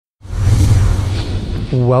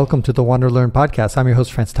Welcome to the WanderLearn podcast. I'm your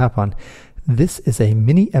host, Tapon. This is a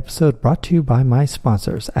mini episode brought to you by my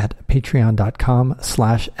sponsors at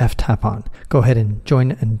Patreon.com/FTapon. Go ahead and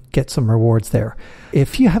join and get some rewards there.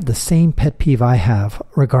 If you have the same pet peeve I have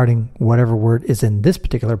regarding whatever word is in this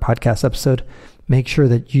particular podcast episode, make sure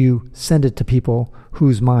that you send it to people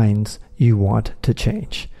whose minds you want to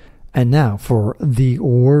change. And now for the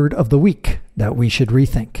word of the week that we should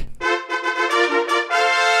rethink.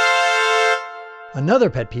 Another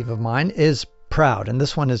pet peeve of mine is proud, and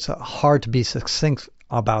this one is hard to be succinct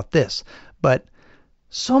about this, but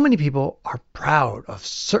so many people are proud of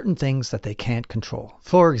certain things that they can't control.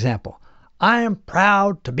 For example, I am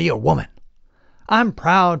proud to be a woman. I'm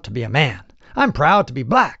proud to be a man. I'm proud to be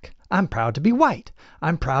black. I'm proud to be white.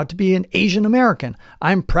 I'm proud to be an Asian American.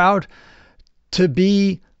 I'm proud to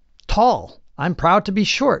be tall. I'm proud to be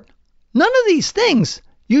short. None of these things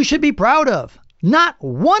you should be proud of. Not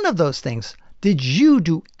one of those things. Did you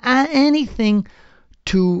do anything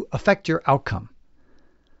to affect your outcome?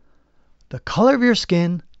 The color of your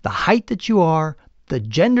skin, the height that you are, the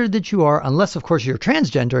gender that you are, unless of course you're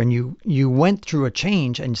transgender and you went through a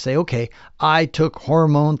change and you say, okay, I took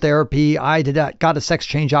hormone therapy, got a sex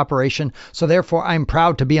change operation, so therefore I'm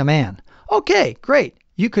proud to be a man. Okay, great.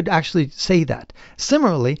 You could actually say that.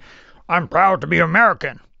 Similarly, I'm proud to be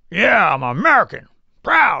American. Yeah, I'm American.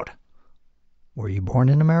 Proud. Were you born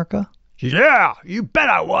in America? Yeah, you bet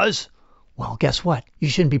I was. Well, guess what? You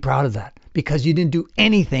shouldn't be proud of that because you didn't do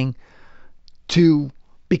anything to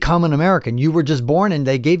become an American. You were just born and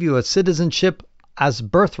they gave you a citizenship as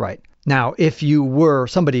birthright. Now, if you were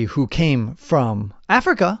somebody who came from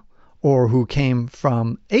Africa or who came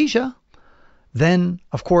from Asia, then,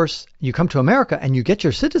 of course, you come to America and you get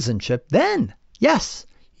your citizenship, then, yes,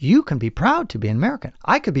 you can be proud to be an American.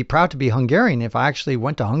 I could be proud to be Hungarian if I actually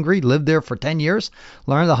went to Hungary, lived there for 10 years,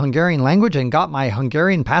 learned the Hungarian language and got my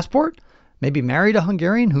Hungarian passport, maybe married a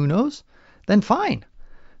Hungarian, who knows? Then fine.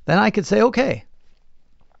 Then I could say, okay,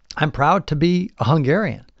 I'm proud to be a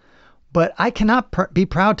Hungarian. But I cannot be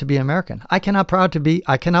proud to be American. I cannot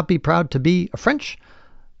be proud to be a French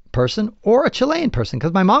person or a Chilean person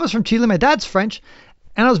because my mom is from Chile, my dad's French,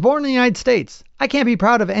 and I was born in the United States. I can't be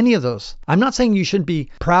proud of any of those. I'm not saying you shouldn't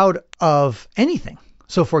be proud of anything.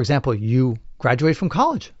 So, for example, you graduated from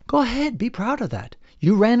college. Go ahead, be proud of that.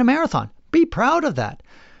 You ran a marathon. Be proud of that.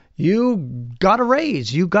 You got a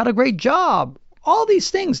raise. You got a great job. All these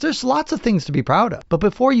things. There's lots of things to be proud of. But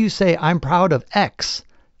before you say, I'm proud of X,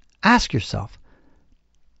 ask yourself,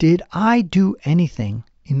 did I do anything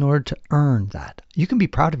in order to earn that? You can be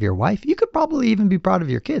proud of your wife. You could probably even be proud of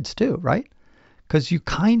your kids too, right? Because you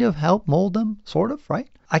kind of help mold them, sort of, right?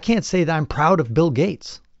 I can't say that I'm proud of Bill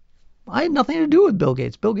Gates. I had nothing to do with Bill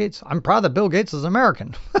Gates. I'm proud that Bill Gates is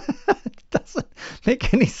American. It doesn't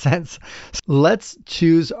make any sense. Let's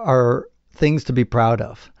choose our things to be proud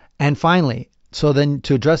of. And finally, so then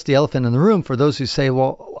to address the elephant in the room, for those who say,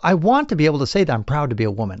 well, I want to be able to say that I'm proud to be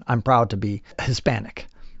a woman. I'm proud to be Hispanic.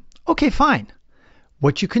 Okay, fine.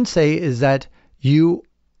 What you can say is that you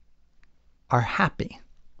are happy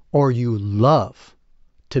or you love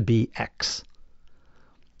to be X.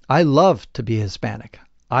 I love to be Hispanic.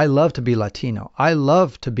 I love to be Latino. I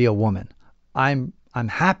love to be a woman. I'm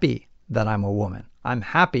happy that I'm a woman. I'm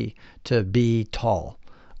happy to be tall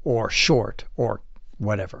or short or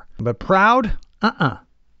whatever. But proud?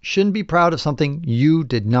 Shouldn't be proud of something you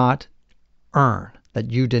did not earn,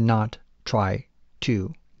 that you did not try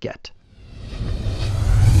to get.